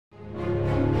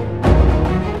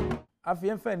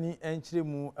Afien fani enchire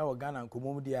mu e wo Ghana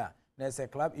nkomom dia na ese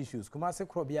club issues kuma se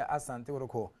krobia asante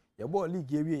woroko yebo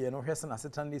league ewie ye no hwese na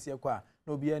setan desi ekwa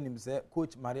na obi anim se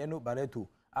coach Mariano Barreto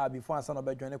before asa no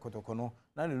bedwane Kotoko no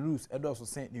na the rules edoso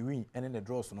sen ni win ene the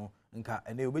draws no nka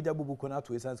ene obeja bubuko na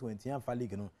to essence wentian fa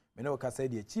league no me ne o ka say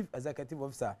the chief executive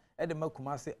officer ede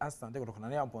makuma se asante woroko na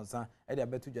Yaw Amposah ede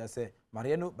abetudwa se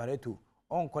Mariano Barreto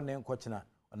onko ne nkochina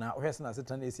na ohwese na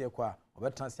setan desi ekwa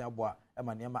obetanse aboa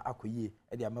ema niam akoyie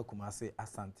ede amakuma se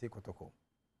asante Kotoko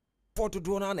Porto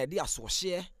Dona na de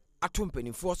asoshe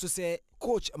atompanifo so se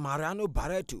coach Mariano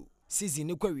Barreto season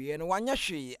ni kwawie no wanya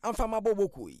hwe amfama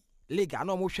bobokoi liga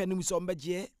na mo hwe nim so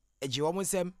mbeje eje wo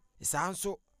nsem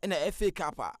sanso na FA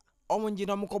Cup a omonji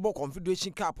na mkobo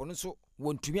Confederation Cup no so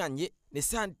wontumi anye ne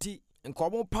santi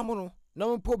nkomo pam no na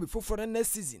mpo bi foforo na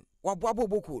season wabo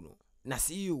boboko no na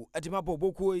CEO adima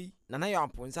bobokoi na Yaw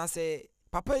Amposah se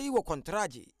papa yi wo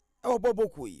contract e wo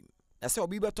bobokoi na se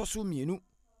obi beto so mienu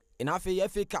ina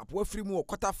FA Cup wa free mu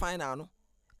quarter final no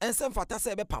ensem fata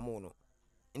se be pamo no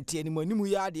nti animanimu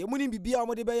ya de muni bibia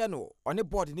omode be ye no one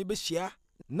board ni be hia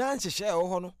na nhehye e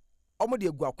ho no omode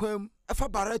aguakwam efa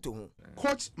Barreto ho.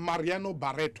 Coach Mariano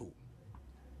Barreto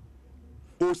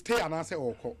o stay and answer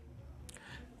oko.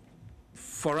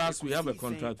 For us, we have a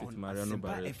contract with Mariano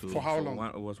Barreto. For how long?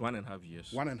 It was 1.5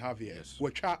 years. 1.5 years. Yes.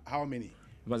 Which are how many?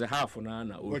 It was a half an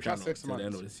hour. Which are 6 months. Till the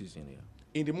end of the season, yeah.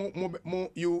 In the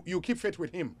you keep faith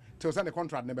with him till sign the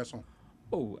contract never so.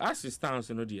 Oh, as it stands,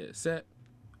 you know, dear, say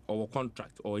our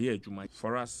contract or yeah,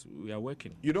 for us, we are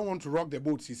working. You don't want to rock the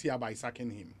boat, CCR, by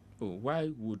sacking him. Oh,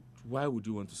 why would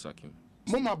you want to sack him?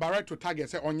 Mama Barreto target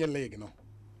say on your leg, you know.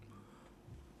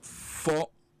 For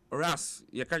us,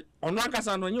 you can on one case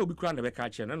and when you be crying the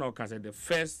catch and no case the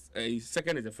first,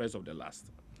 second is the first of the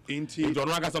last. Indeed. On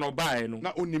one case no buy no.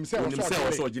 Na unimse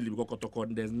also Jili because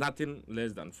Kotoko there's nothing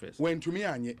less than first. When to me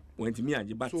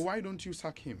anye. But so why don't you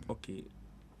sack him? Okay.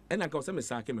 And I can say me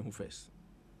sack him who first.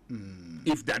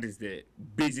 If that is the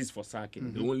basis for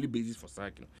sacking, the only basis for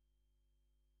sacking.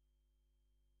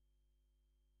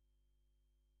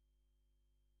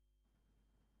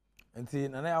 Nti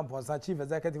na Yaw Amposah chief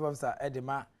executive officer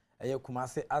edema eye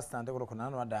kumase asante woroko na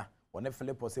noada wone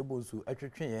Philip Osebonsu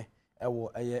atwetwe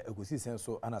ewo eye egosi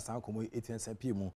senso ana san komo 18 mu